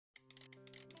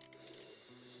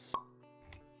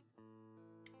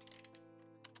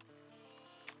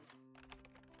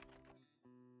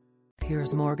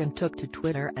Piers Morgan took to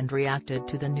Twitter and reacted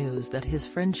to the news that his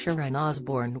friend Sharon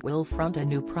Osbourne will front a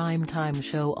new primetime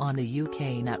show on the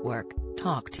UK network,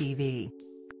 TalkTV.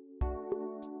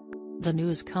 The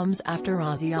news comes after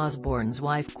Ozzy Osbourne's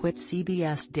wife quit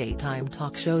CBS daytime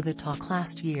talk show The Talk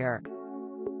last year.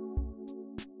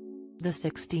 The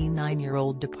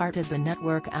 69-year-old departed the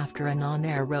network after an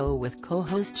on-air row with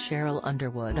co-host Cheryl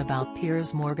Underwood about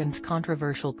Piers Morgan's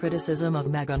controversial criticism of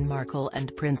Meghan Markle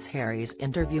and Prince Harry's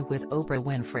interview with Oprah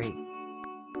Winfrey.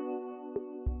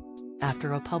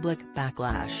 After a public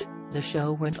backlash, the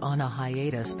show went on a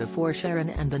hiatus before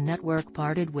Sharon and the network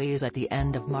parted ways at the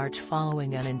end of March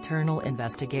following an internal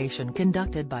investigation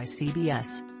conducted by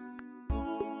CBS.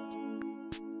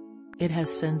 It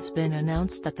has since been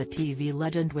announced that the TV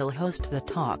legend will host The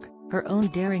Talk, her own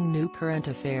daring new current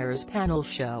affairs panel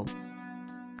show.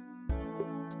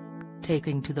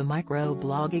 Taking to the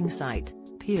micro-blogging site,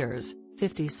 Piers,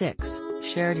 56,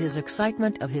 shared his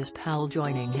excitement of his pal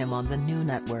joining him on the new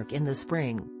network in the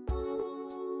spring.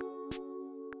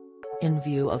 In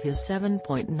view of his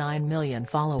 7.9 million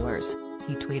followers,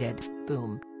 he tweeted,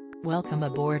 "Boom. Welcome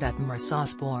aboard at Piers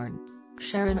Osbourne."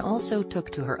 Sharon also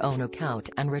took to her own account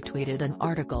and retweeted an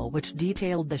article which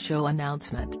detailed the show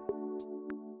announcement.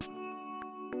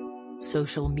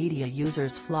 Social media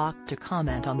users flocked to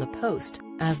comment on the post,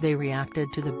 as they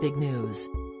reacted to the big news.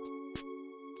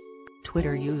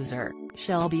 Twitter user,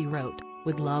 Shelby wrote,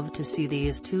 "Would love to see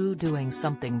these two doing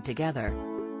something together."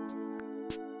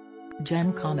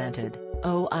 Jen commented,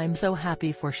 "Oh, I'm so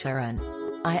happy for Sharon.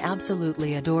 I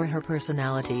absolutely adore her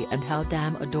personality and how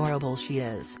damn adorable she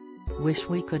is. Wish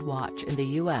we could watch in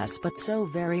the US, but so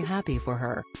very happy for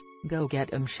her. Go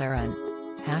get 'em, Sharon.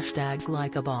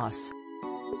 #LikeABoss."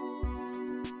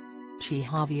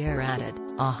 Javier added,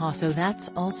 "Aha, so that's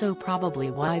also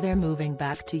probably why they're moving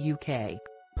back to UK.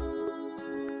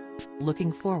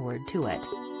 Looking forward to it.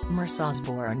 Piers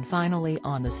Osbourne finally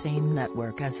on the same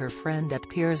network as her friend at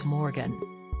Piers Morgan.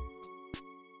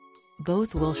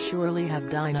 Both will surely have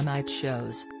dynamite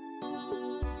shows."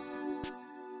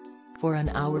 For an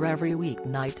hour every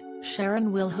weeknight,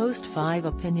 Sharon will host 5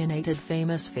 opinionated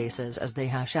famous faces as they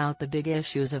hash out the big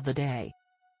issues of the day.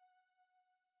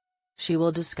 She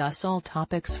will discuss all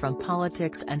topics from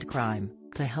politics and crime,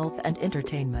 to health and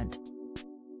entertainment.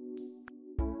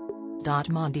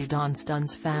 Monty Don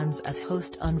stuns fans as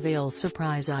host unveils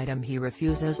surprise item he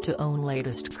refuses to own.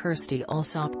 Latest Kirsty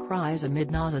Allsopp cries amid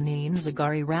Nazanin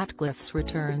Zaghari Ratcliffe's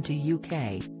return to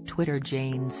UK. Twitter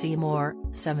Jane Seymour,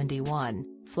 71,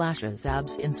 flashes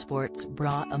abs in sports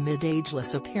bra amid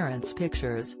ageless appearance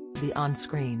pictures. The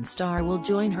on-screen star will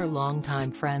join her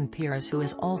longtime friend Piers, who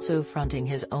is also fronting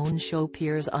his own show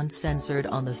Piers Uncensored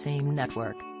on the same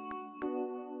network.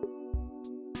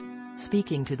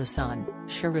 Speaking to The Sun,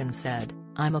 Sharon said,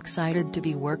 "I'm excited to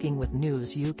be working with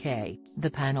News UK, the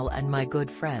panel and my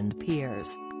good friend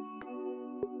Piers.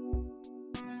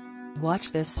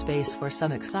 Watch this space for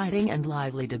some exciting and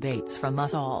lively debates from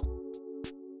us all."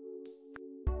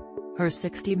 Her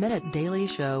 60-minute daily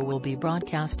show will be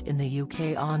broadcast in the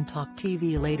UK on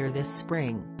TalkTV later this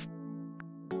spring.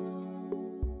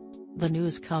 The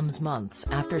news comes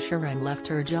months after Sharon left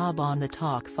her job on The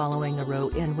Talk following a row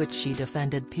in which she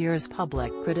defended Piers'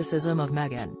 public criticism of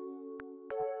Meghan.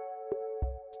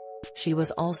 She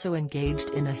was also engaged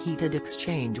in a heated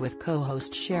exchange with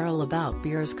co-host Cheryl about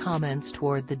Piers' comments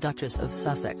toward the Duchess of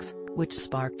Sussex, which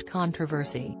sparked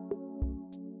controversy.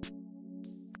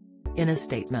 In a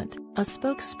statement, a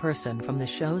spokesperson from the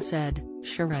show said,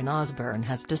 "Sharon Osbourne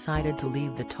has decided to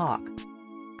leave The Talk."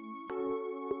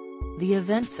 The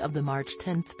events of the March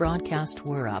 10 broadcast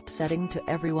were upsetting to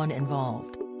everyone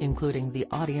involved, including the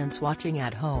audience watching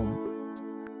at home.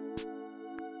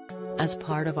 As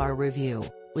part of our review,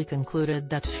 we concluded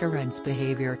that Sharon's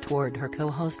behavior toward her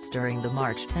co-hosts during the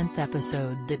March 10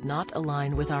 episode did not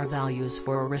align with our values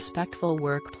for a respectful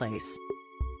workplace.